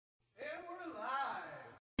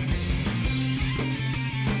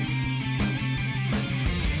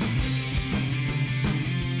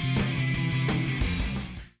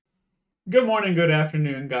Good morning, good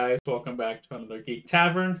afternoon, guys. Welcome back to another Geek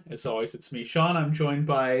Tavern. As always, it's me, Shawn. I'm joined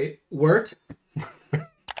by Wirt.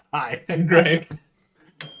 Hi. And Greg.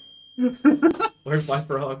 Where's my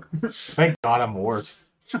frog? Thank God I'm Wart.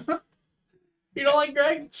 You don't like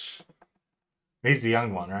Greg? He's the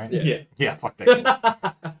young one, right? Yeah. Yeah, fuck that kid.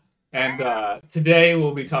 And today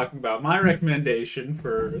we'll be talking about my recommendation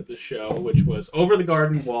for the show, which was Over the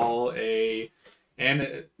Garden Wall,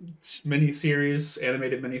 animated miniseries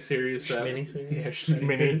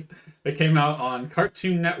that came out on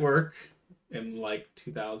Cartoon Network in like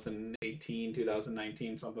 2018,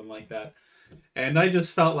 2019, something like that. And I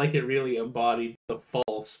just felt like it really embodied the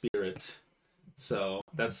fall spirit. So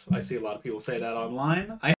I see a lot of people say that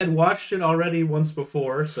online. I had watched it already once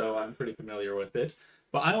before, so I'm pretty familiar with it.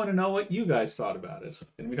 But I want to know what you guys thought about it.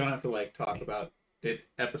 And we don't have to talk about it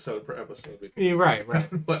episode per episode. Yeah, right.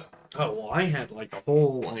 But I had like a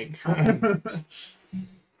whole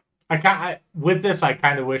with this, I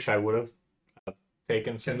kind of wish I would have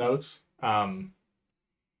taken some notes.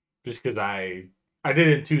 Just because I did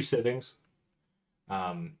it in 2 sittings.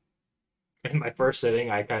 In my first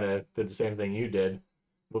sitting, I kind of did the same thing you did,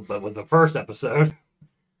 but with the first episode,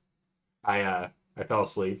 I fell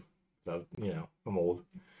asleep. So I'm old.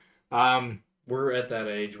 We're at that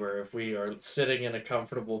age where if we are sitting in a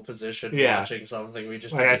comfortable position watching something, we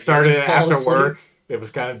just I started it after work. It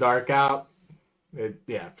was kind of dark out.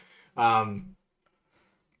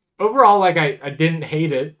 Overall, I didn't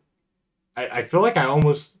hate it. I feel like I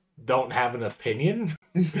almost don't have an opinion,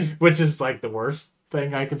 which is like the worst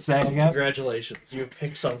thing I could say, I guess. Congratulations, you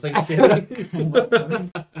picked something. I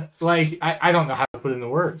don't know how to put it into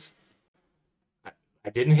words. I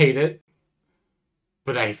didn't hate it,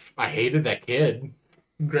 but I hated that kid.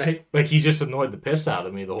 Great. Like, he just annoyed the piss out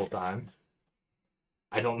of me the whole time.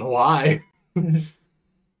 I don't know why.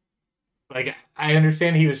 I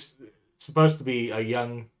understand he was supposed to be a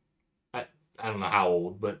young, I don't know how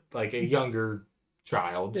old, but like a younger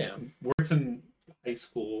child. Yeah, works in high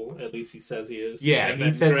school, at least he says he is. Yeah, and he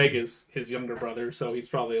then Greg is his younger brother, so he's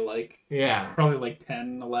probably like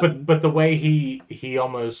 10, 11. But the way he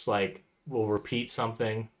almost like will repeat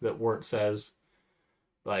something that Wirt says,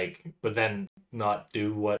 but then not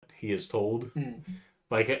do what he is told.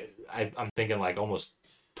 I'm thinking like almost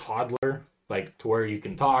toddler, like to where you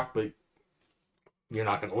can talk, but you're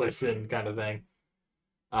not going to listen, kind of thing.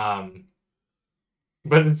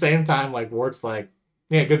 But at the same time, like Wirt's like,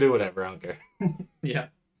 yeah, go do whatever, I don't care. Yeah.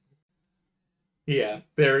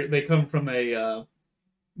 They come from a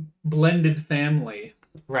blended family.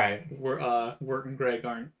 Right. Where Wirt and Greg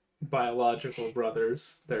aren't biological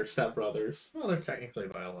brothers; they're stepbrothers. Well, they're technically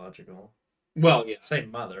biological. Well, yeah,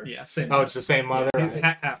 same mother. Yeah, same. Oh, it's the same mother.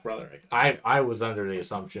 Yeah, half brother. I guess. I was under the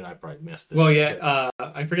assumption I probably missed it. Well, yeah.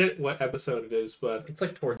 I forget what episode it is, but It's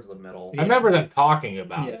like towards the middle. I remember them talking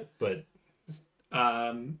about it, but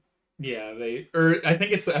yeah, I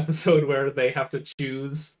think it's the episode where they have to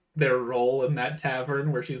choose their role in that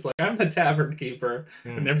tavern, where she's like, I'm the tavern keeper,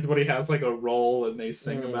 and everybody has like a role and they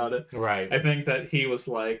sing about it. Right. I think that he was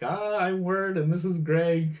like, I'm Wirt and this is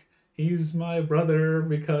Greg. He's my brother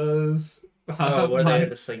because where they had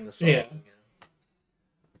to sing the song. Yeah.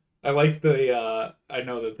 I like the I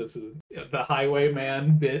know that this is the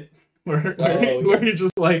Highwayman bit where you're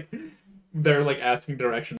just like, they're like asking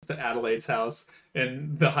directions to Adelaide's house,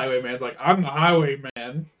 and the Highwayman's like, I'm the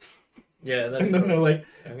Highwayman. Yeah, and then they're like,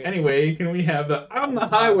 anyway, can we have the I'm the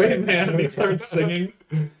Highwayman? And he starts singing,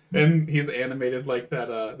 and he's animated like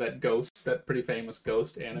that ghost, that pretty famous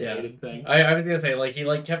ghost animated thing. I was gonna say, like, he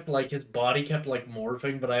like kept like his body kept like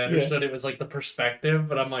morphing, but I understood it was like the perspective.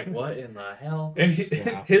 But I'm like, what in the hell? And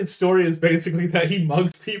his story is basically that he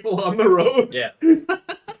mugs people on the road. Yeah. And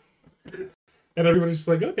everybody's just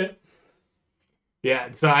like, okay.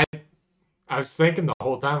 Yeah, so I was thinking the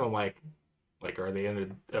whole time, I'm like, are they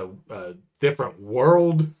in a different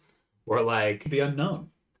world? Or like... The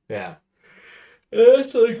unknown. Yeah.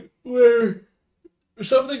 It's like where...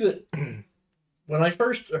 Something that... When I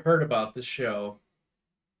first heard about this show,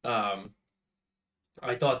 I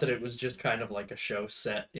thought that it was just kind of like a show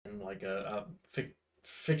set in like a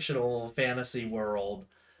fictional fantasy world.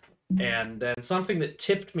 And then something that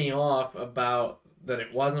tipped me off about that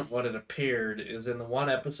it wasn't what it appeared is in the one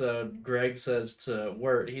episode, Greg says to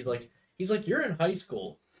Wirt, he's like, you're in high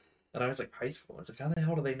school. And I was like, high school? I was like, how the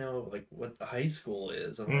hell do they know like what high school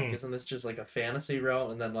is? I'm like, isn't this just like a fantasy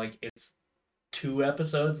realm? And then like it's 2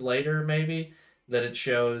 episodes later maybe that it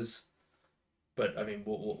shows, but I mean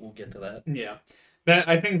we'll get to that. Yeah.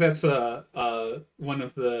 I think that's one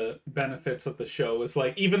of the benefits of the show is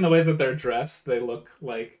like, even the way that they're dressed, they look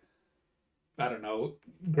like I don't know,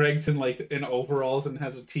 Greg's in overalls and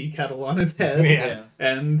has a tea kettle on his head. Yeah.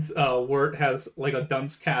 And Wirt has like a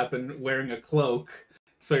dunce cap and wearing a cloak.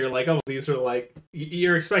 So you're like, oh, these are like,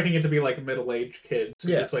 you're expecting it to be like middle-aged kids who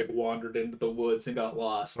just like wandered into the woods and got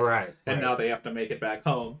lost. Right. And now they have to make it back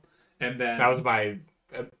home. And then that was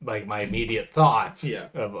my immediate thoughts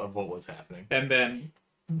of what was happening. And then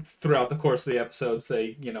throughout the course of the episodes,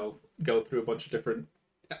 they, go through a bunch of different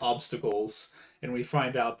obstacles, and we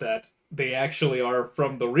find out that they actually are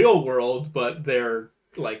from the real world, but they're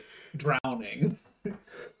like drowning.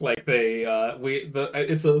 Like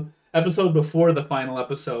it's a episode before the final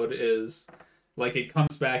episode is like it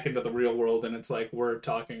comes back into the real world, and it's like we're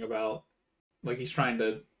talking about like he's trying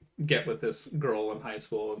to get with this girl in high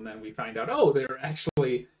school, and then we find out, oh, they're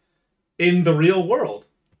actually in the real world.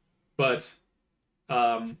 But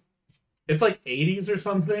it's like 80s or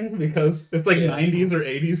something, because it's like 90s or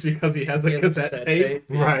 80s because he has a cassette tape.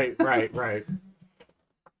 Right.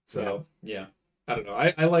 So yeah, I don't know.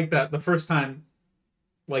 I like that. The first time,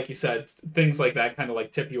 like you said, things like that kind of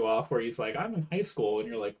like tip you off, where he's like, I'm in high school, and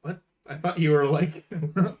you're like, what? I thought you were like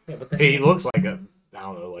he looks like I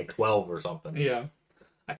don't know, like 12 or something. Yeah.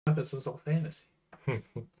 I thought this was all fantasy.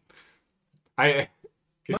 Mike,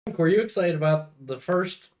 were you excited about the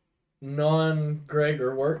first non-Greg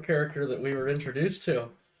or Wirt character that we were introduced to?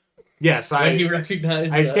 Yes, when you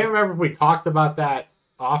recognized I can't remember if we talked about that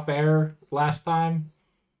off air last time,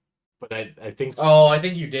 but I think. Oh, I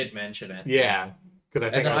think you did mention it. Yeah, because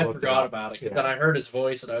I think I forgot about it. Because then I heard his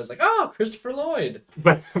voice and I was like, "Oh, Christopher Lloyd."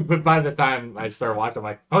 But by the time I started watching, I'm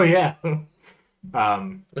like, "Oh yeah."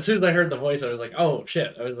 As soon as I heard the voice, I was like, "Oh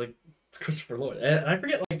shit!" I was like, "It's Christopher Lloyd," and I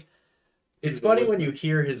forget like. It's funny when you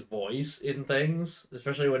hear his voice in things,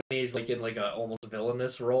 especially when he's like in like a almost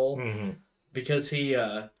villainous role, because he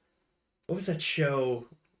what was that show?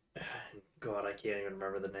 God, I can't even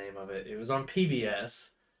remember the name of it. It was on PBS.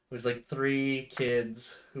 It was like 3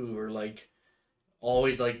 kids who were like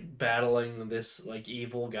always like battling this like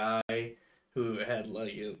evil guy who had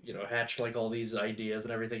like hatched like all these ideas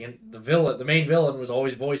and everything, and the main villain was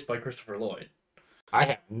always voiced by Christopher Lloyd. I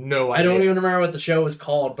have no idea. I don't even remember what the show was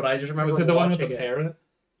called, but I just remember. Was it the one with the parrot?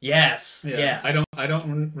 Yes. Yeah. I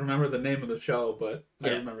don't remember the name of the show, but I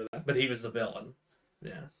remember that. But he was the villain.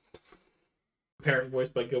 Yeah. Parrot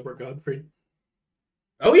voiced by Gilbert Gottfried.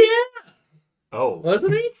 Oh yeah. Oh,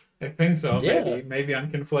 wasn't he? I think so. Yeah. Maybe I'm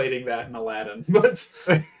conflating that and Aladdin. But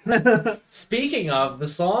speaking of, the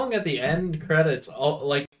song at the end credits,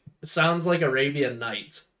 sounds like Arabian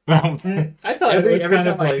Nights. I thought every it was kind time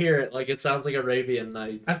of like, I hear it, like it sounds like Arabian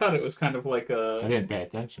Nights. I thought it was kind of like I didn't pay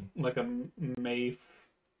attention. Like a May.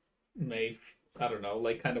 I don't know.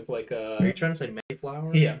 Like kind of like a. Are you trying to say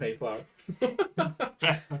Mayflower? Yeah, Mayflower.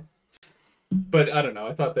 But I don't know.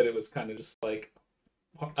 I thought that it was kind of just like.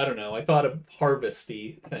 I don't know. I thought a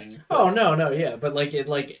harvesty thing. So. Oh no, yeah, but like it,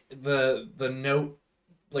 like the note,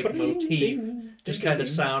 like motif, just kind of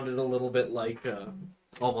sounded a little bit like,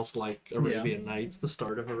 almost like Arabian Nights, the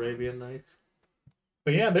start of Arabian Nights.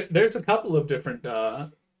 But yeah, there's a couple of different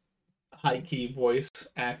high key voice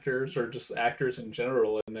actors, or just actors in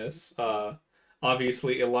general in this.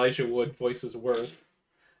 Obviously, Elijah Wood voices Wirt,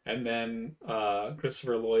 and then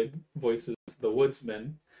Christopher Lloyd voices the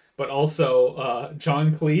Woodsman. But also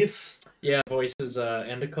John Cleese. Yeah, voices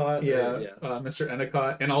Endicott. Mr.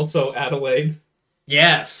 Endicott. And also Adelaide.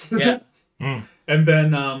 Yes, yeah. And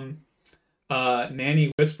then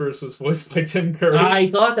Nanny Whispers was voiced by Tim Curry.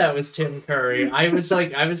 I thought that was Tim Curry. I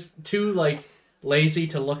was too like lazy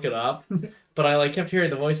to look it up, but I like kept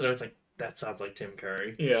hearing the voice and I was like, that sounds like Tim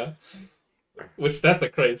Curry. Yeah. Which, that's a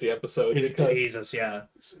crazy episode. Because... Jesus, yeah.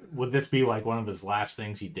 Would this be like one of his last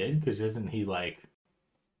things he did? Because isn't he like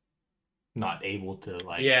not able to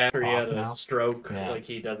like? Yeah, he had a stroke. Yeah. Like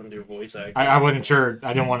he doesn't do voice acting. I wasn't sure.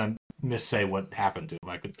 I didn't want to missay what happened to him.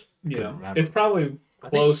 I couldn't remember. It's probably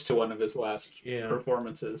close to one of his last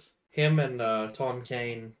performances. Him and Tom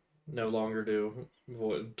Kane no longer do.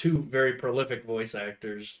 2 very prolific voice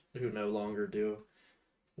actors who no longer do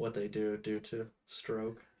what they do due to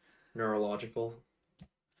stroke, neurological.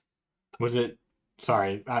 Was it?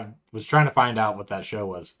 Sorry, I was trying to find out what that show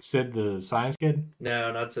was. Sid the Science Kid?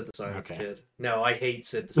 No, not Sid the Science Kid. No, I hate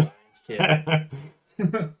Sid the Science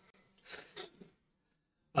Kid.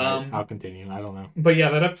 I'll continue. I don't know. But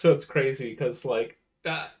yeah, that episode's crazy because like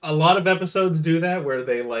a lot of episodes do that where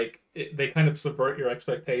they kind of subvert your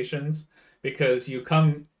expectations, because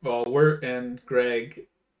Wirt and Greg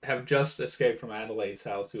have just escaped from Adelaide's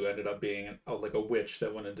house, who ended up being like a witch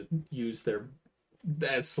that wanted to use their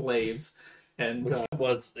as slaves. And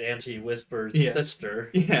was Auntie Whisper's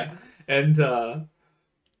sister. Yeah. And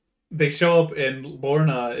they show up and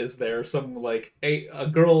Lorna is there, some like a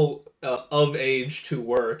girl of age to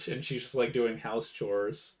work, and she's just like doing house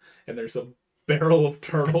chores, and there's a barrel of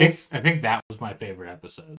turtles. I think that was my favorite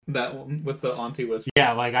episode. That one with the auntie whisper.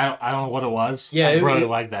 Yeah, like I don't know what it was. Yeah, I really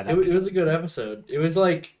liked that episode. It was a good episode. It was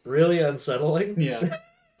like really unsettling. Yeah,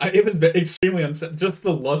 it was extremely unsettling. Just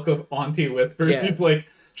the look of Auntie Whisper. Yeah. She's like,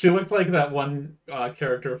 she looked like that one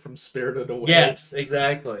character from Spirited Away. Yes,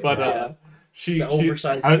 exactly. But yeah. she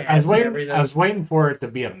oversized. I was waiting. Everything. I was waiting for it to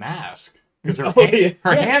be a mask because her, Yeah.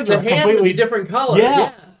 her hands the are hand completely was a different color.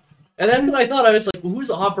 Yeah. And that's what I thought. I was like, who's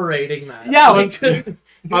operating that? Yeah, Like, I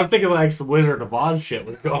was thinking like some Wizard of Oz shit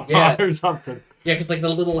was going Yeah. on or something. yeah, because like the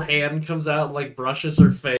little hand comes out and like brushes her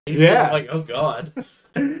face. Yeah. And I'm like, oh god.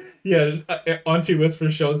 Yeah, Auntie Whisper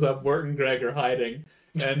shows up. Wirt and Greg are hiding,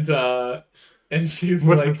 and she's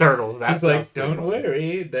With like, the turtles. she's like, don't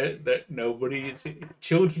worry, that nobody's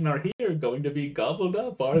children are here going to be gobbled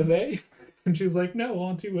up, are they? And she's like, no,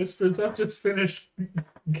 Auntie Whispers, I've just finished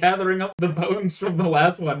gathering up the bones from the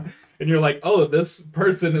last one. And you're like, oh, this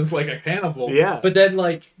person is like a cannibal. Yeah. But then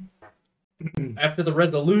like after the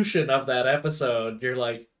resolution of that episode, you're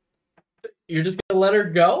like, you're just gonna let her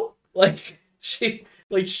go? Like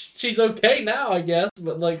she's okay now, I guess,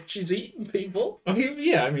 but like she's eating people. I mean,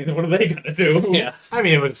 yeah, I mean, what are they gonna do? Yeah. I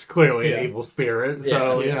mean, it was clearly Yeah. an evil spirit, Yeah,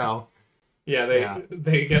 so you yeah. know. Yeah,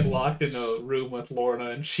 they get locked in a room with Lorna,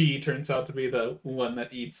 and she turns out to be the one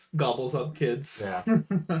that gobbles up kids. Yeah.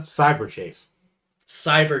 Cyber chase.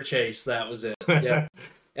 Cyber Chase, that was it. Yeah.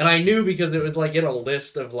 And I knew because it was like in a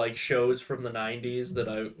list of like shows from the 90s that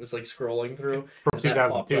I was like scrolling through. From That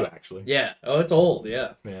popped 2002, up. actually. Yeah. Oh, it's old,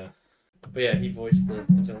 yeah. Yeah. But yeah, he voiced the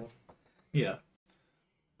villain. Yeah.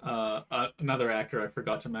 Another actor I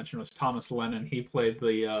forgot to mention was Thomas Lennon. He played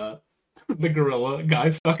the gorilla guy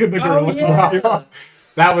stuck in the gorilla yeah. costume.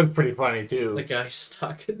 That was pretty funny, too. The guy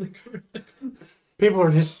stuck in the gorilla. People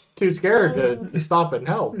are just too scared to stop and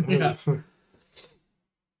help. Yeah.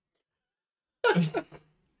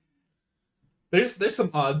 There's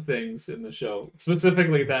some odd things in the show,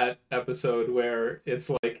 specifically that episode where it's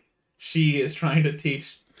like she is trying to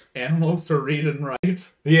teach animals to read and write,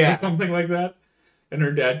 Yeah. or something like that, and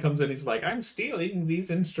her dad comes in. He's like, "I'm stealing these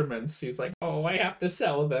instruments." He's like, "Oh, I have to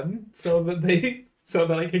sell them so that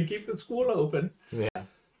I can keep the school open." Yeah.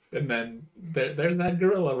 And then there's that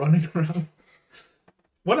gorilla running around.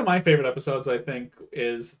 One of my favorite episodes, I think,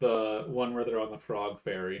 is the one where they're on the frog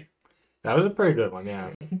ferry. That was a pretty good one,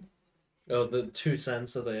 yeah. Oh, the 2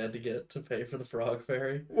 cents that they had to get to pay for the frog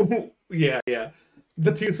ferry. Yeah.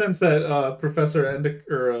 The 2 cents that Professor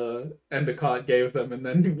Endicott gave them, and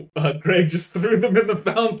then Greg just threw them in the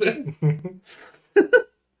fountain.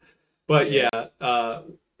 But yeah,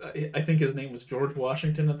 I think his name was George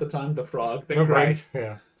Washington at the time, the frog that Right,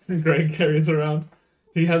 yeah. Greg carries around.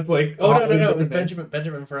 He has like... Oh, no, it was different names.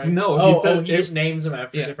 Benjamin Franklin. No, he said he just names them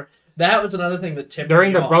after Yeah. different... That was another thing that tipped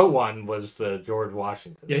During me the off. boat one was the George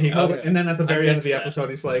Washington. Yeah, he called it, Okay. and then at the I very end of missed the that. episode,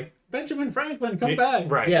 he's like, Benjamin Franklin, come Yeah, back.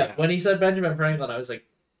 Right, Yeah, when he said Benjamin Franklin, I was like,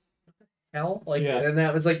 what the hell? Like, Yeah. and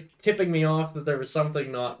that was like tipping me off that there was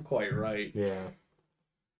something not quite right. Yeah.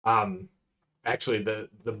 Actually, the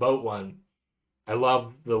boat one, I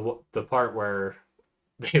love the part where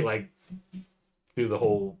they like do the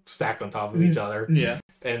whole stack on top of each other, Yeah.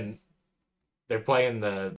 and they're playing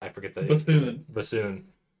I forget the Bassoon.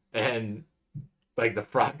 and like the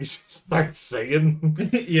frog just starts singing,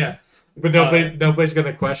 Yeah. but nobody's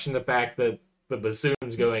gonna question the fact that the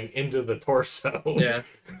bassoon's going into the torso. Yeah.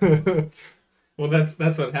 Well, that's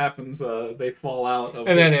what happens. They fall out of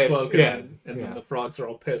And then his it- cloak, yeah, and then yeah. the frogs are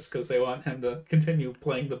all pissed because they want him to continue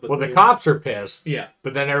playing the bassoon. Well, the cops are pissed, Yeah.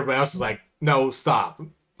 but then everybody else is like, "No, stop,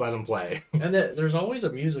 let them play." And there's always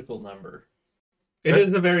a musical number. It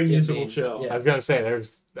is a very It musical means- show. yeah. I was gonna say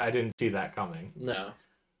I didn't see that coming. No.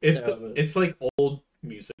 It's Yeah, but- it's like old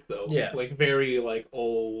music though. Yeah. Like very like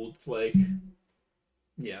old like.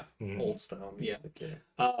 Yeah. Mhm. Old style music.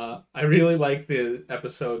 Yeah. I really like the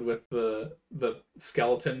episode with the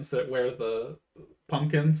skeletons that wear the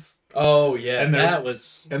pumpkins, Oh, yeah. And they're- that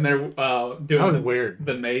was... and they're That doing was the, weird.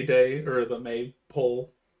 the May Day or the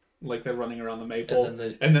maypole, like they're running around the maypole, And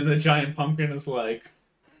then and then the giant pumpkin is like,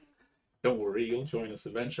 "Don't worry, you'll join us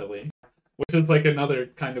eventually," which is like another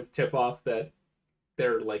kind of tip off that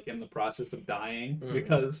they're like in the process of dying Mhm.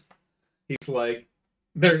 because he's like,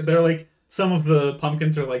 they're like. Some of the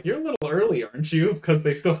pumpkins are like, "You're a little early, aren't you?" Because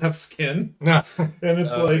they still have skin. No. And it's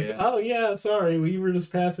Oh, like, yeah. "Oh yeah, sorry, we were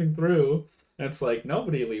just passing through." And it's like,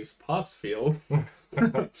 nobody leaves Pottsfield.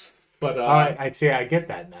 But I see. I get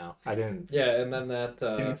that now. I didn't. yeah, and then that...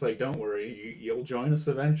 and he's like, "Don't worry, you'll join us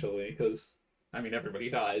eventually." Because I mean, everybody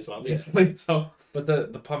dies, obviously. Yeah. So, but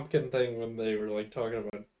the pumpkin thing, when they were like talking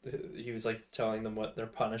about, he was like telling them what their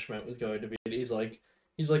punishment was going to be, and he's like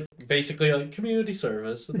basically like community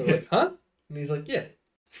service, and they're like, huh? And he's like, yeah,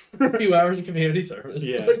 a few hours of community service.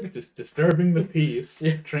 Yeah, just disturbing the peace,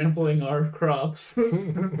 trampling our crops.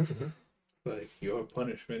 Like, your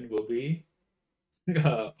punishment will be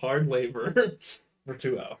hard labor for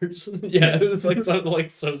 2 hours. Yeah, it's like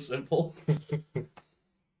so simple.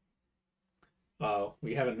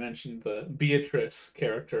 We haven't mentioned the Beatrice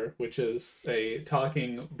character, which is a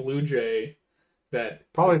talking blue jay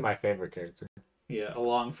that probably my favorite character. Yeah,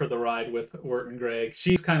 along for the ride with Wirt and Greg.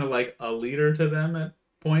 She's kind of like a leader to them at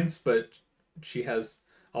points, but she has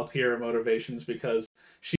ulterior motivations because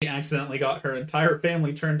she accidentally got her entire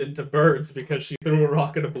family turned into birds because she threw a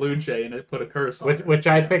rock at a blue jay and it put a curse on her. Which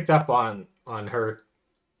I picked up on her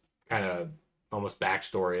kind of almost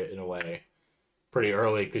backstory in a way pretty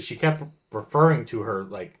early, because she kept referring to her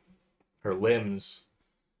like her limbs,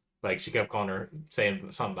 like she kept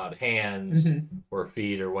saying something about hands or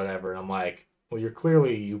feet or whatever, and I'm like, well,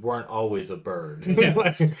 you weren't always a bird. Yeah.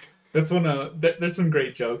 That's there's some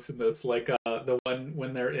great jokes in this, like the one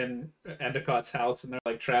when they're in Endicott's house and they're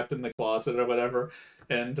like trapped in the closet or whatever,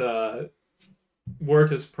 and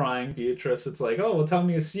Wirt is prying Beatrice. It's like, oh, well, tell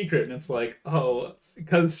me a secret, and it's like, oh,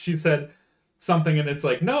 because she said something, and it's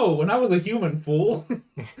like, no, when I was a human, fool.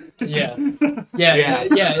 Yeah.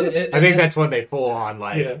 I think that's when they full on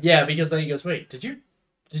like. Yeah, because then he goes, wait, did you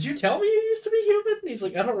tell me you used to be human? And he's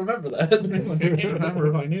like, I don't remember that. And he's like, I can't remember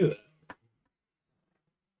if I knew that.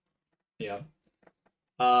 Yeah.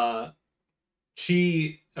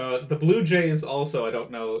 The Blue Jays also, I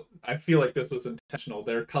don't know, I feel like this was intentional.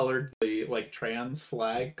 They're colored the like trans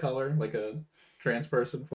flag color, like a trans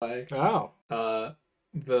person flag. Oh.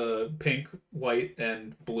 The pink, white,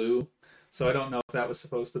 and blue. So I don't know if that was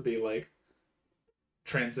supposed to be like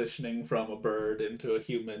transitioning from a bird into a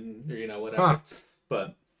human, or whatever. Huh.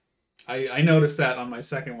 But I noticed that on my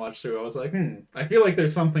second watch through. I was like, I feel like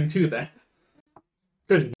there's something to that.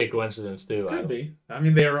 Could be a coincidence too. Could be. I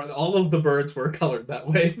mean, all of the birds were colored that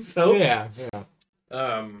way. So yeah.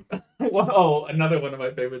 Well, another one of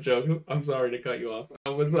my favorite jokes. I'm sorry to cut you off.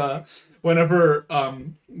 Was whenever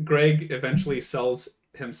Greg eventually sells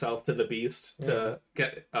himself to the Beast to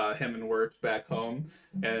get him and Wirt back home,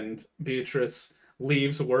 and Beatrice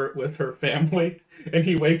leaves Wirt with her family, and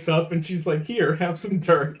he wakes up and she's like, here, have some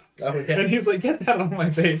dirt. Oh, yeah. And he's like, get that on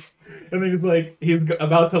my face. And then he's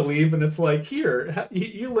about to leave, and it's like, here,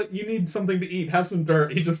 you need something to eat, have some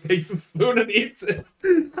dirt. He just takes a spoon and eats it.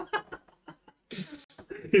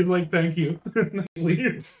 He's like, thank you. And then he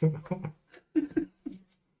leaves.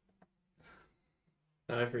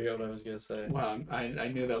 I forget what I was gonna say. Wow, I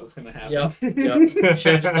knew that was gonna happen. Yep.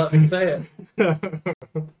 Should just let me say it.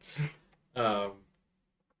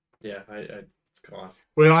 It's gone.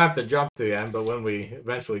 We don't have to jump to the end, but when we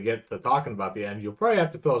eventually get to talking about the end, you'll probably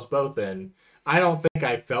have to fill us both in. I don't think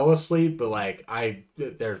I fell asleep, but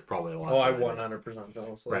there's probably a lot. Oh, I 100%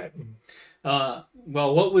 fell asleep. Right.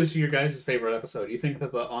 Well, what was your guys' favorite episode? You think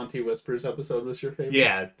that the Auntie Whispers episode was your favorite?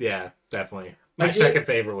 Yeah, definitely. My second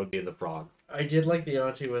favorite would be the frog. I did like the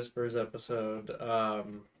Auntie Whispers episode.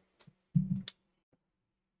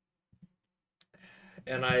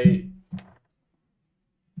 And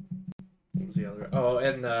what was the other? Oh,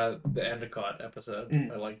 and the Endicott episode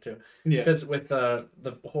I liked too. Yeah. Because with the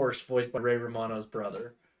horse voiced by Ray Romano's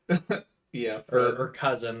brother. Yeah. Or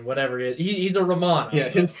cousin, whatever it is. He's a Romano. Yeah,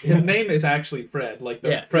 his name is actually Fred.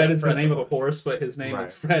 Fred is the name of the horse, but his name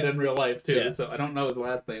is Fred in real life too. Yeah. So I don't know his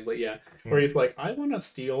last name, but yeah. Where he's like, I want to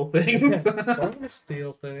steal things. I want to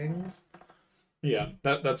steal things. Yeah,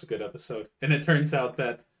 that's a good episode. And it turns out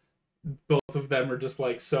that both of them are just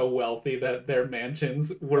so wealthy that their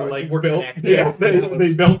mansions were built. Connected. Yeah,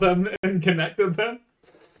 they built them and connected them.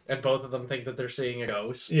 And both of them think that they're seeing a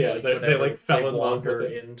ghost. Yeah, they fell in love with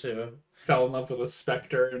it. Fell in love with a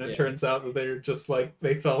specter, and it turns out that they're just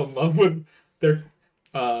they fell in love with their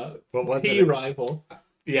tea rival.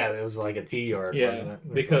 Yeah, it was like a tea or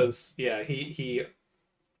because he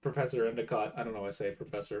Professor Endicott, I don't know why I say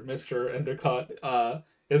Professor, Mr. Endicott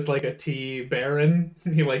is like a tea baron.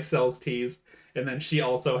 He sells teas, and then she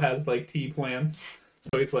also has tea plants.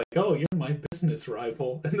 So he's like, oh, you're my business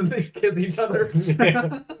rival. And then they kiss each other.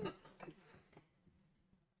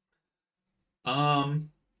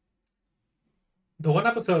 The one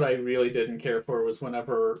episode I really didn't care for was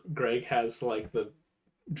whenever Greg has the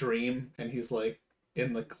dream and he's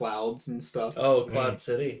in the clouds and stuff. Oh, Cloud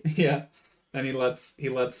City. Yeah. And he lets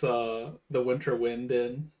the winter wind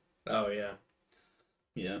in. Oh yeah.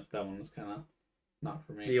 Yeah, that one was kind of not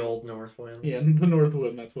for me. The old north wind. Yeah, the north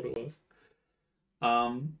wind, that's what it was.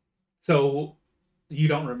 So you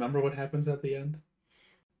don't remember what happens at the end?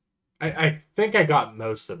 I think I got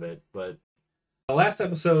most of it, but The last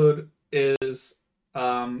episode is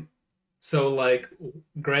so like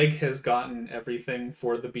Greg has gotten everything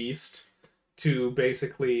for the Beast to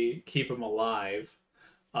basically keep him alive.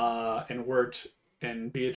 And Wirt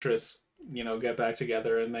and Beatrice, get back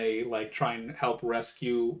together and they like try and help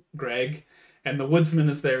rescue Greg. And the woodsman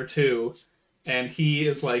is there too. And he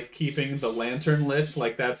is like keeping the lantern lit,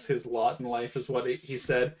 like that's his lot in life, is what he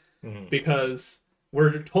said. Because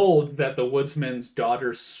we're told that the woodsman's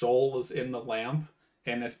daughter's soul is in the lamp,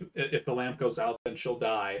 and if the lamp goes out, then she'll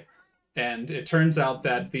die. And it turns out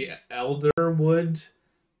that the elderwood,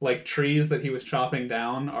 like trees that he was chopping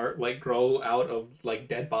down, are like grow out of like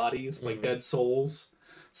dead bodies, like dead souls.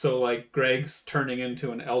 So like Greg's turning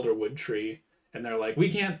into an elderwood tree, and they're like, we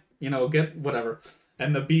can't, get whatever.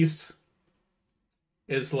 And the beast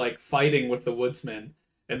is like fighting with the woodsman,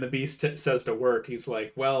 and the beast says to Wirt, he's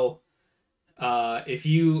like, well, if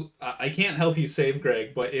you, I can't help you save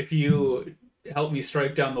Greg, but if you help me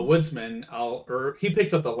strike down the woodsman, or he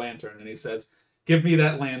picks up the lantern and he says, give me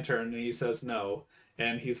that lantern. And he says, no.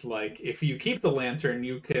 And he's like, if you keep the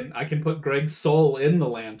lantern, I can put Greg's soul in the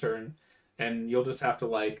lantern, and you'll just have to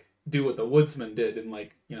like do what the woodsman did and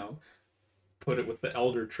like, put it with the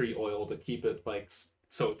elder tree oil to keep it like,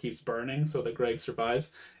 so it keeps burning so that Greg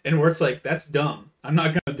survives. And Wirt's like, that's dumb. I'm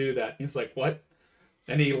not gonna do that. He's like, what?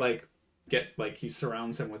 And he he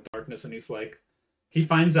surrounds him with darkness, and he's like, he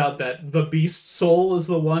finds out that the beast's soul is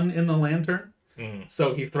the one in the lantern.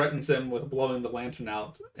 So he threatens him with blowing the lantern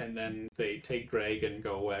out, and then they take Greg and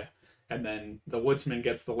go away. And then the woodsman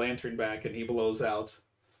gets the lantern back, and he blows out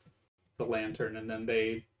the lantern, and then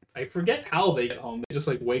I forget how they get home. They just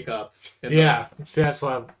like wake up. See, that's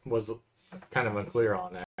what I was kind of unclear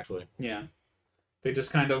on, actually. Yeah. They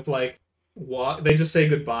just kind of like walk. They just say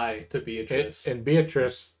goodbye to Beatrice. And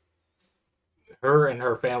Beatrice, her and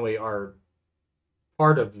her family are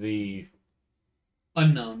part of the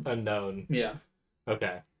unknown. Yeah.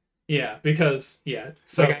 Okay. Yeah, because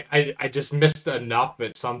so like I just missed enough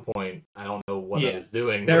at some point. I don't know what I was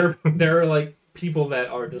doing. There are like people that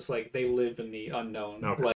are just like they live in the unknown,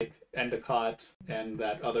 like Endicott and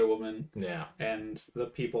that other woman. Yeah. And the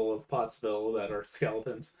people of Pottsville that are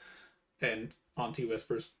skeletons and Auntie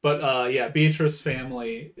Whispers. But Beatrice's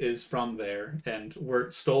family is from there, and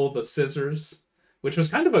stole the scissors, which was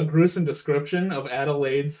kind of a gruesome description of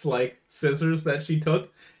Adelaide's like scissors that she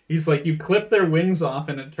took. He's like, you clip their wings off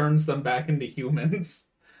and it turns them back into humans.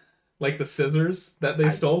 Like the scissors that they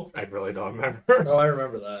stole. I really don't remember. Oh, I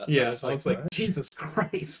remember that. Yeah, so it's like, Jesus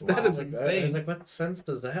Christ, that is insane. I was like, what sense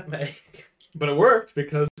does that make? But it worked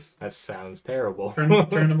because... That sounds terrible. Turned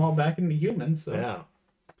them all back into humans. So. Yeah.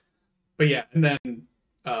 But yeah, and then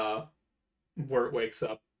Wirt wakes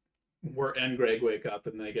up. Wirt and Greg wake up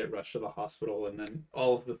and they get rushed to the hospital, and then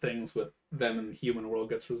all of the things with them in the human world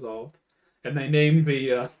gets resolved. And they name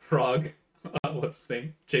the frog, what's his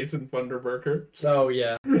name? Jason Funderburker. Oh,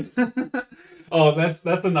 yeah. Oh, that's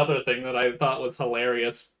another thing that I thought was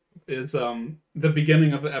hilarious, is the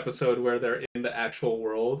beginning of the episode where they're in the actual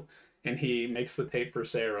world, and he makes the tape for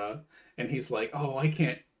Sarah, and he's like, oh, I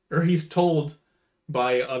can't, or he's told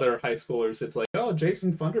by other high schoolers, it's like, oh,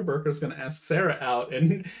 Jason Funderburker's going to ask Sarah out,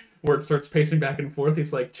 and Wirt starts pacing back and forth.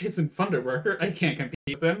 He's like, Jason Funderburker, I can't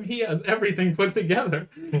compete with him. He has everything put together.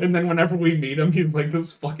 And then whenever we meet him, he's like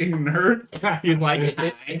this fucking nerd. He's like,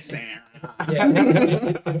 hi, Sarah.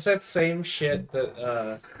 Yeah, it's that same shit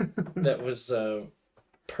that was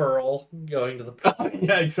Pearl going to the... Oh,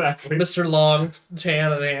 yeah, exactly. Mr. Long,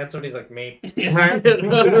 tan and handsome, he's like, me. Right?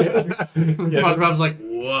 SpongeBob's like,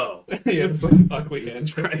 whoa. Yeah, it's like ugly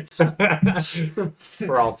hands. Christ.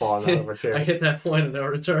 We're all falling out of our chairs. I hit that point of no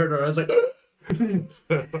return, or I was like,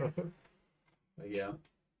 yeah.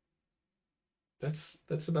 That's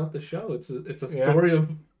about the show. It's a story of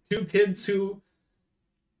two kids who,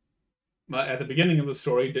 at the beginning of the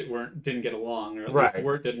story, didn't get along, or at least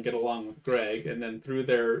Wirt didn't get along with Greg, and then through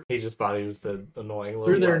their... He just thought he was the annoying little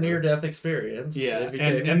through their near-death experience. Yeah,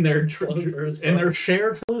 and their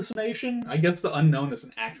shared hallucination. I guess the unknown is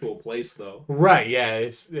an actual place, though. Right, yeah.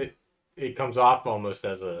 It comes off almost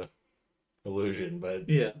as a illusion, but...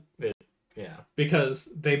 Yeah. Yeah. Because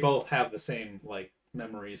they both have the same, like,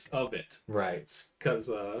 memories of it. Right. Because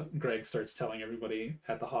Greg starts telling everybody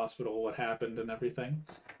at the hospital what happened and everything.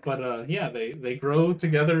 But they grow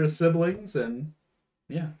together as siblings, and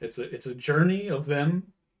yeah, it's a journey of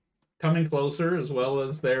them coming closer, as well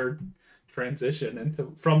as their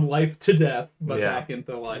transition from life to death, but back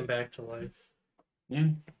into life. And back to life. Yeah.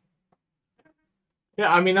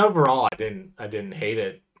 Yeah, I mean, overall, I didn't hate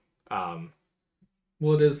it.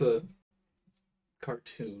 Well, it is a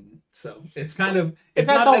cartoon, so it's kind of That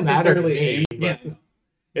not don't matter to necessarily me, aimed. but- Yeah,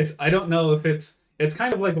 it's I don't know if it's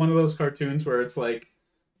kind of like one of those cartoons where it's like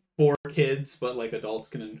for kids, but like adults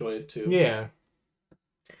can enjoy it too. Yeah.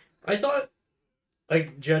 I thought,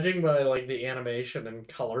 like, judging by like the animation and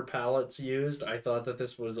color palettes used, I thought that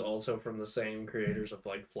this was also from the same creators of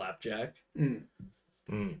like Flapjack. Mm.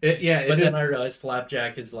 Mm. But But is. then I realized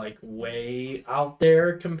Flapjack is like way out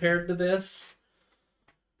there compared to this.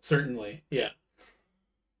 Certainly, yeah.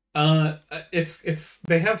 It's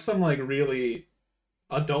they have some like really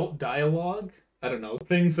adult dialogue. I don't know,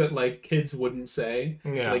 things that like kids wouldn't say.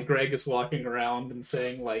 Yeah. Like Greg is walking around and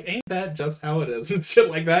saying like, "Ain't that just how it is?" and shit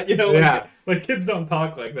like that. You know, like, Yeah. like kids don't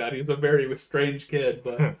talk like that. He's a very strange kid,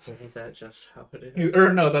 but Isn't that just how it is?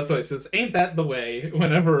 or no, that's what he says. Ain't that the way?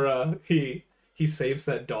 Whenever he saves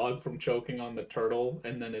that dog from choking on the turtle,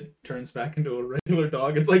 and then it turns back into a regular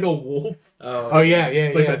dog. It's like a wolf. Oh yeah,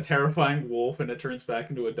 It's like yeah. a terrifying wolf, and it turns back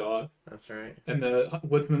into a dog. That's right. And the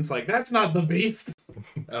woodsman's like, "That's not the beast."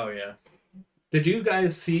 Oh yeah. Did you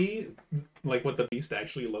guys see like what the beast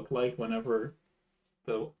actually looked like whenever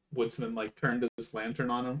the woodsman like turned his lantern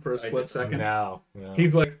on him for a split second? No.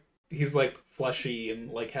 He's like fleshy and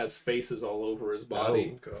like has faces all over his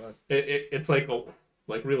body. Oh god. It's like a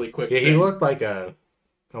like really quick. Yeah, he thing. looked like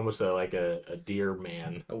almost like a deer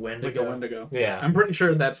man. A like Wendigo. a Wendigo. Yeah. I'm pretty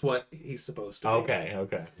sure that's what he's supposed to be.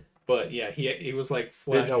 Okay. But yeah, he was like Didn't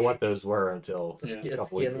flesh. know what those were until A Yeah. a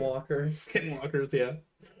couple weeks ago. Skinwalker. Skinwalkers, yeah.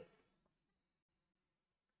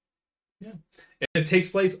 Yeah. And it takes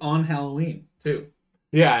place on Halloween too.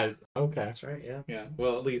 Yeah. Okay. That's right. Yeah. Yeah.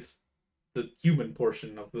 Well, at least the human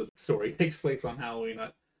portion of the story takes place on Halloween.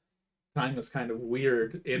 Time is kind of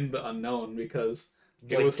weird in the unknown because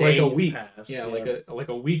it was like a days week. passed, Yeah, like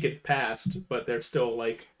a week had passed, but they're still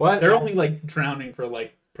like What? they're only like drowning for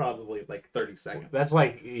like probably like 30 seconds. That's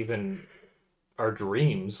like even our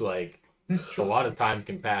dreams. Like a lot of time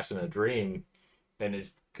can pass in a dream, and it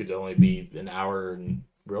could only be an hour in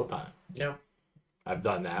real time. Yeah. I've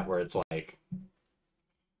done that where it's like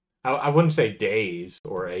I wouldn't say days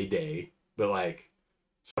or a day, but like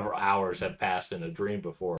several hours have passed in a dream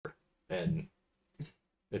before, and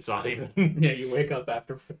it's not even. Yeah, you wake up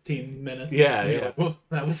after 15 minutes. Yeah, and you're yeah. like, whoa,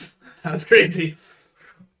 that was crazy.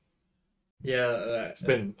 Yeah. It's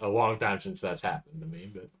been a long time since that's happened to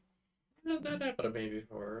me, but that happened to me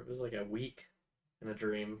before. It was like a week in a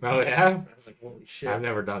dream. oh yeah, I was like, holy shit. I've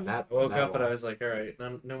never done that. I woke that up and I long. was like, all right,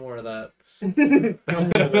 no more of that.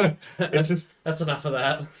 It's just That's enough of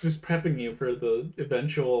that. It's just prepping you for the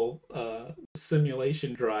eventual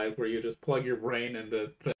simulation drive where you just plug your brain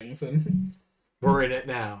into things and We're in it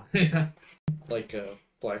now. yeah, Like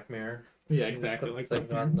Black Mirror. yeah, exactly Put like things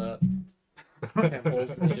that. on the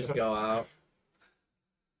temples and you just go out.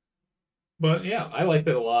 But yeah, I liked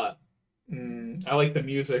it a lot. I like the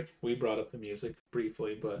music. We brought up the music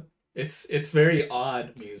briefly, but it's very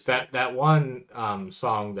odd music. That one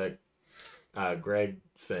song that Greg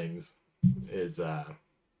sings is the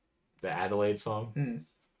Adelaide song. Mm.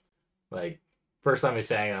 Like first time he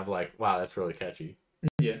sang it, I was like, "Wow, that's really catchy."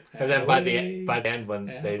 Yeah, And then by the end when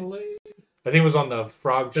Adelaide. I think it was on the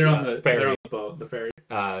frog They're on the ferry. They're on the boat, the ferry.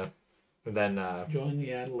 And then Join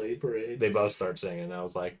the Adelaide parade. they both start singing, and I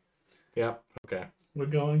was like, "Yep, okay." We're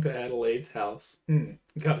going to Adelaide's house.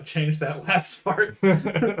 Gotta change that last part.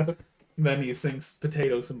 Then he sings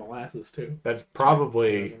potatoes and molasses too. That's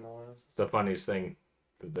probably the funniest thing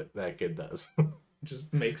that kid does.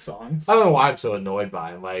 Just make songs. I don't know why I'm so annoyed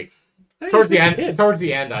by him. Like Hey, towards he's the a end,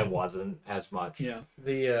 kid. I wasn't as much. Yeah,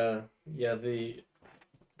 The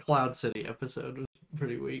Cloud City episode was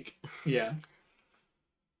pretty weak. yeah,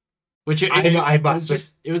 Which I it was must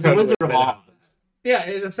just have it was the totally Wizard of been Oz. out. yeah.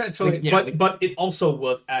 It essentially, Yeah, but like- but it also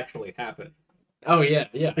was actually happening Oh yeah,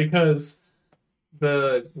 yeah. because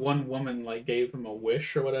the one woman like gave him a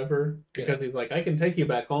wish or whatever because he's like, I can take you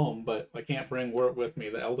back home, but I can't bring word with me.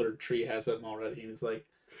 The elder tree has him already, and he's like,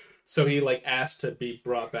 so he like asked to be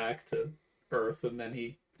brought back to Earth, and then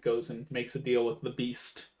he goes and makes a deal with the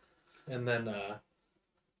beast. And then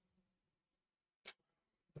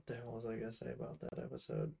what the hell was I gonna say about that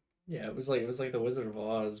episode? Yeah, it was like the Wizard of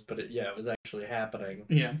Oz, but it was actually happening.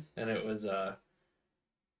 Yeah, And it was it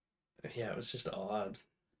was just odd.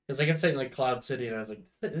 Because I kept saying like Cloud City, and I was like,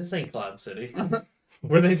 this ain't Cloud City.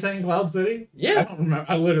 were they saying Cloud City? I Yeah, don't remember.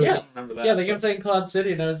 I literally Yeah. don't remember that. yeah, they kept saying Cloud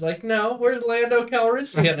City, and I was like, no, where's Lando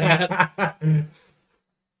Calrissian at?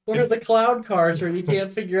 Where are the cloud cars where you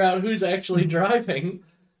can't figure out who's actually driving?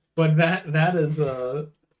 But that is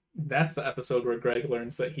that's the episode where Greg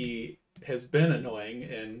learns that he has been annoying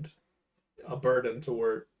and a burden to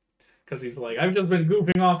work Because he's like, I've just been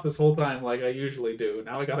goofing off this whole time like I usually do.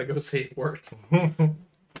 Now I gotta go save Wirt.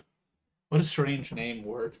 What a strange name,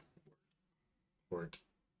 Wirt. Wirt.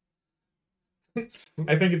 I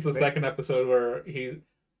think it's the second episode where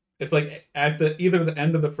it's like at either the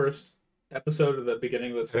end of the first episode or the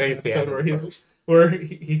beginning of the second episode where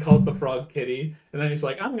he calls the frog Kitty, and then he's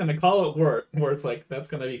like, I'm gonna call it Wirt, where it's like, that's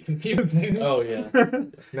gonna be confusing. Oh yeah.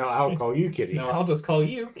 No, I'll call you Kitty. No, I'll just call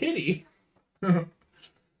you Kitty. But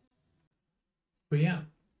yeah.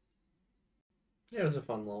 It was a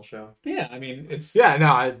fun little show. Yeah, I mean, it's... Yeah, no,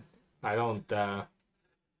 I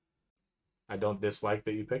don't dislike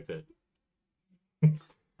that you picked it.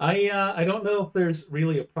 I don't know if there's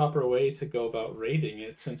really a proper way to go about rating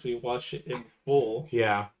it since we watched it in full.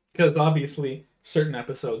 Yeah. Because obviously certain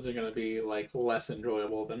episodes are going to be like less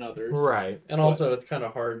enjoyable than others. Right. And also it's kind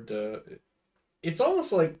of hard to... It's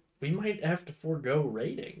almost like we might have to forego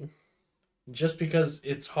rating. Just because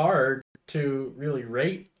it's hard to really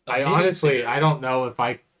rate. I don't know if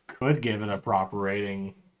I could give it a proper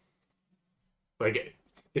rating. Like,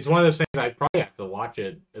 it's one of those things I'd probably have to watch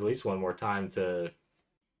it at least one more time to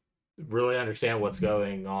really understand what's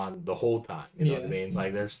going on the whole time. You know what I mean?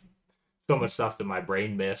 Like, there's so much stuff that my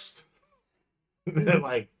brain missed.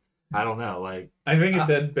 Like, I don't know. Like, I think it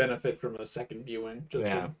did benefit from a second viewing, just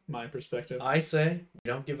from my perspective. I say we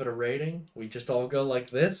don't give it a rating. We just all go like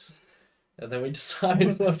this, and then we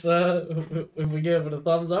decide what, if we give it a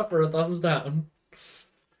thumbs up or a thumbs down.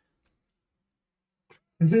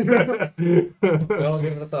 We all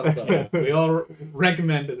give it a thumbs up. We all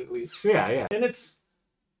recommend it at least. Yeah. And it's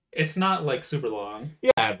not like super long.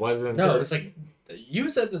 Yeah, it wasn't. No, it's like you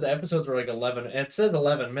said that the episodes were like 11. It says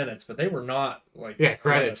 11 minutes, but they were not like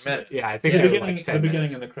credits. minutes. Yeah, I think The they were beginning, like 10 the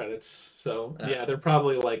beginning minutes. of the credits. So yeah, they're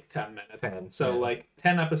probably like 10 minutes. 10, So yeah. like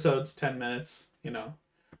 10 episodes, 10 minutes. You know.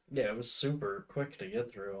 Yeah, it was super quick to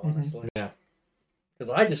get through, honestly. Yeah. Because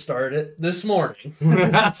I just started it this morning.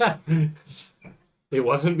 It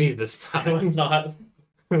wasn't me this I was time. not.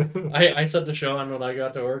 I said to Shawn when I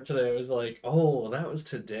got to work today, I was like, oh, that was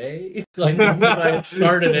today? Like, when I had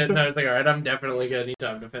started it, and I was like, all right, I'm definitely going to need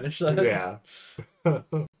time to finish that. Yeah.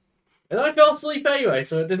 And I fell asleep anyway,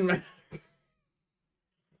 so it didn't matter.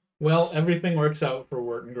 Well, everything works out for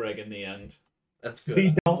Wirt and Greg in the end. That's good.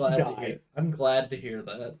 They don't glad to die. hear- I'm glad to hear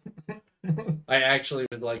that. I actually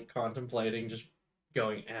was, like, contemplating just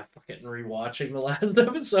going, fuck it, and rewatching the last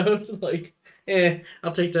episode. Like,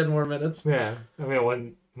 I'll take 10 more minutes. Yeah. I mean, it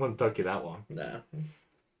wouldn't take you that long. Nah.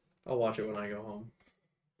 I'll watch it when I go home.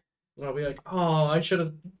 And I'll be like, oh, I should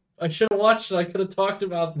have watched it. I could have talked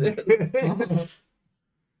about this.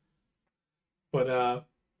 But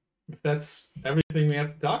if that's everything we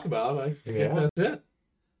have to talk about, I guess that's it.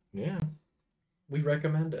 Yeah. We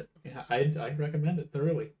recommend it. Yeah, I'd recommend it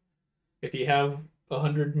thoroughly. If you have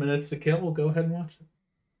 100 minutes to kill, we'll go ahead and watch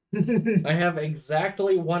it. I have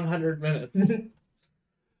exactly 100 minutes.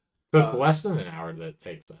 So it's less than an hour that it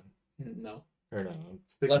takes then. No. Or no.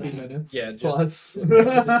 60 minutes. Yeah, plus.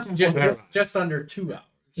 just under 2 hours.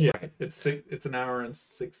 Yeah, it's an hour and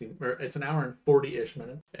 60, or it's an hour and 40-ish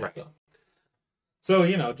minutes. Right. So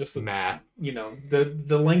just the Math.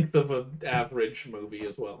 the length of an average movie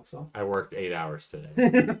as well. So I worked 8 hours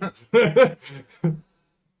today.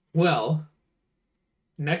 well,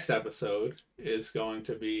 next episode is going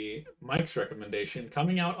to be Mike's recommendation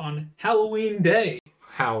coming out on Halloween Day.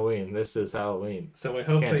 Halloween. This is Halloween. So I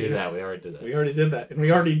hope Can't do that. We already did that. We already did that, and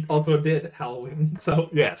we already also did Halloween. So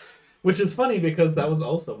Yes. which is funny because that was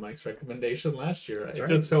also Mike's recommendation last year. It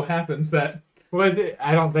just so happens that Well,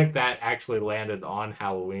 I don't think that actually landed on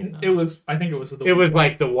Halloween. Though. it was. I think it was. It was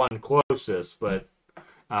like the one closest, but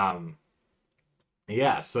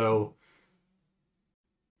yeah. So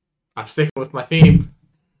I'm sticking with my theme.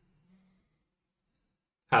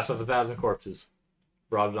 House of a Thousand Corpses,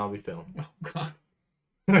 Rob Zombie film. Oh God.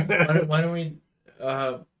 Why don't we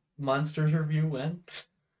Monsters review when?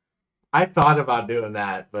 I thought about doing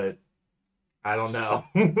that, but I don't know.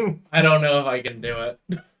 I don't know if I can do it.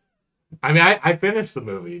 I mean, I finished the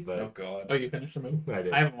movie, but Oh God. Oh, you finished the movie? I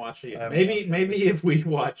did. I haven't watched it I yet. haven't Maybe if we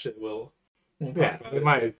watch it, we'll talk Yeah, about it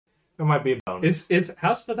might be a bonus. Is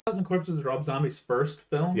House of a Thousand Corpses Rob Zombie's first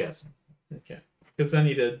film? Yes. Okay. Because then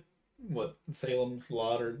he did what, Salem's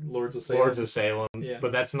Lot or Lords of Salem? Lords of Salem, Yeah.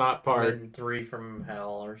 but that's not part. And 3 from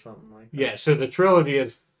Hell or something like that. Yeah, so the trilogy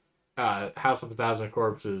is House of a Thousand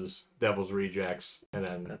Corpses, Devil's Rejects, and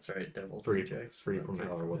then That's right, Devil's Three Rejects. from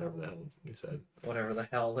Hell or whatever the hell you said. Whatever the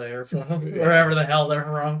hell they're from. Wherever the hell they're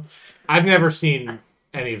from. I've never seen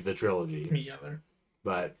any of the trilogy, Me either.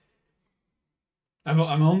 but I'm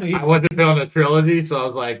only. I wasn't feeling the trilogy, so I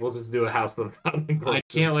was like, we'll just do a House of Thousand I Corpses.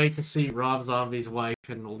 can't wait to see Rob Zombie's wife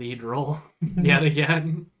in the lead role yet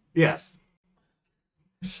again. Yes.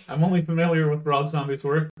 I'm only familiar with Rob Zombie's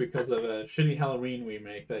work because of a shitty Halloween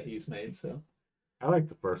remake that he's made. So I like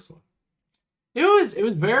the first one. It was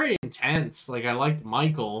very intense. Like I liked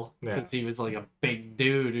Michael Yeah. because he was like a big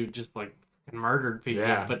dude who just like murdered people.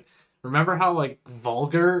 Yeah. But remember how like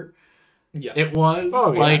vulgar yeah, it was?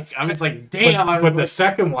 Oh, yeah. Like I was like, damn. But the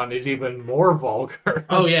second one is even more vulgar.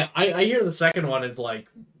 Oh yeah, I hear the second one is like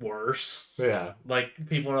worse. Yeah. Like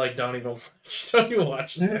people are like, don't even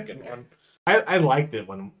watch the second one. I liked it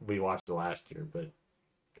when we watched it last year, but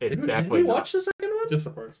it's Did definitely we watch the second one? just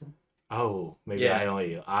the first one. Oh, maybe Yeah.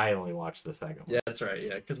 I only watched the second one. Yeah, that's right.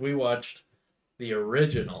 Yeah, because we watched the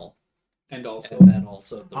original And also, and then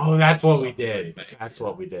also the. Oh, that's what we Zombie did. remake. That's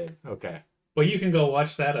what we did. Okay. but you can go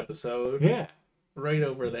watch that episode Yeah. right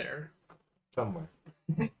over there. Somewhere.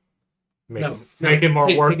 No, Make it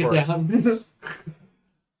more work take for it us. down.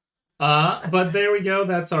 But there we go.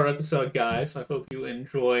 That's our episode, guys. I hope you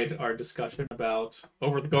enjoyed our discussion about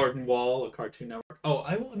Over the Garden Wall, a Cartoon Network. Oh,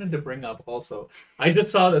 I wanted to bring up also. I just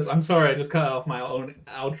saw this. I'm sorry, I just cut off my own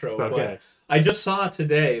outro. Okay. But I just saw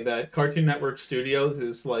today that Cartoon Network Studios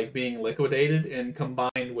is like being liquidated and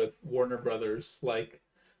combined with Warner Brothers. Like,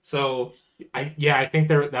 so I think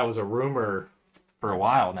that was a rumor for a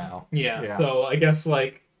while now. yeah. So I guess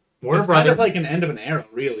like Warner it's kind Brothers of like an end of an era,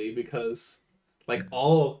 really, because like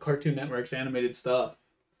all Cartoon Network's animated stuff.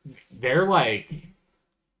 they're like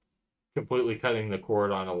completely cutting the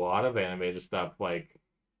cord on a lot of animated stuff, like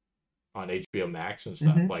on HBO Max and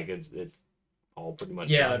stuff. Mhm. Like it's all pretty much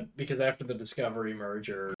Yeah, done. because after the Discovery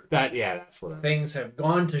merger, That's what. things have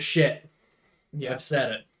gone to shit. Yeah. I've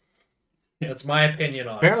said it. That's my opinion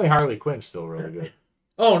on it. Apparently, Harley Quinn's still really good.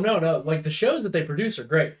 Oh no! Like the shows that they produce are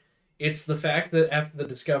great. It's the fact that after the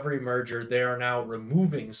Discovery merger, they are now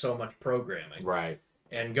removing so much programming Right.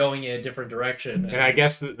 and going in a different direction. And I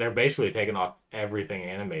guess that they're basically taking off everything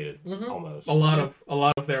animated Mhm. almost. A lot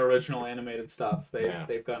of their original animated stuff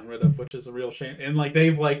they've gotten rid of, which is a real shame. And like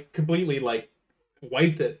they've like completely like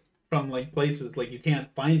wiped it from like places, like you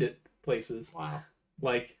can't find it places. Wow.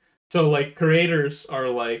 Like so like creators are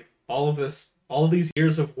like all of these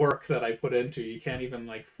years of work that I put into, you can't even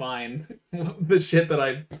like find the shit that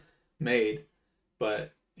I made.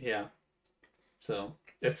 But yeah. So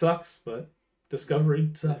it sucks, but Discovery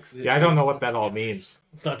sucks. Yeah, I don't know what that all means.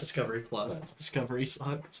 It's not Discovery Plus. It's Discovery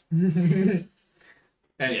sucks. Anyway,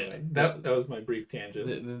 Yeah. that was my brief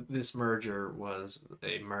tangent. This merger was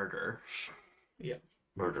a murder.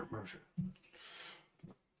 Murder.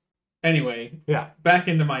 Anyway, Yeah. back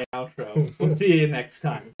into my outro. We'll see you next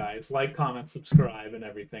time, guys. Like, comment, subscribe, and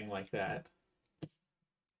everything like that.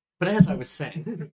 But as I was saying,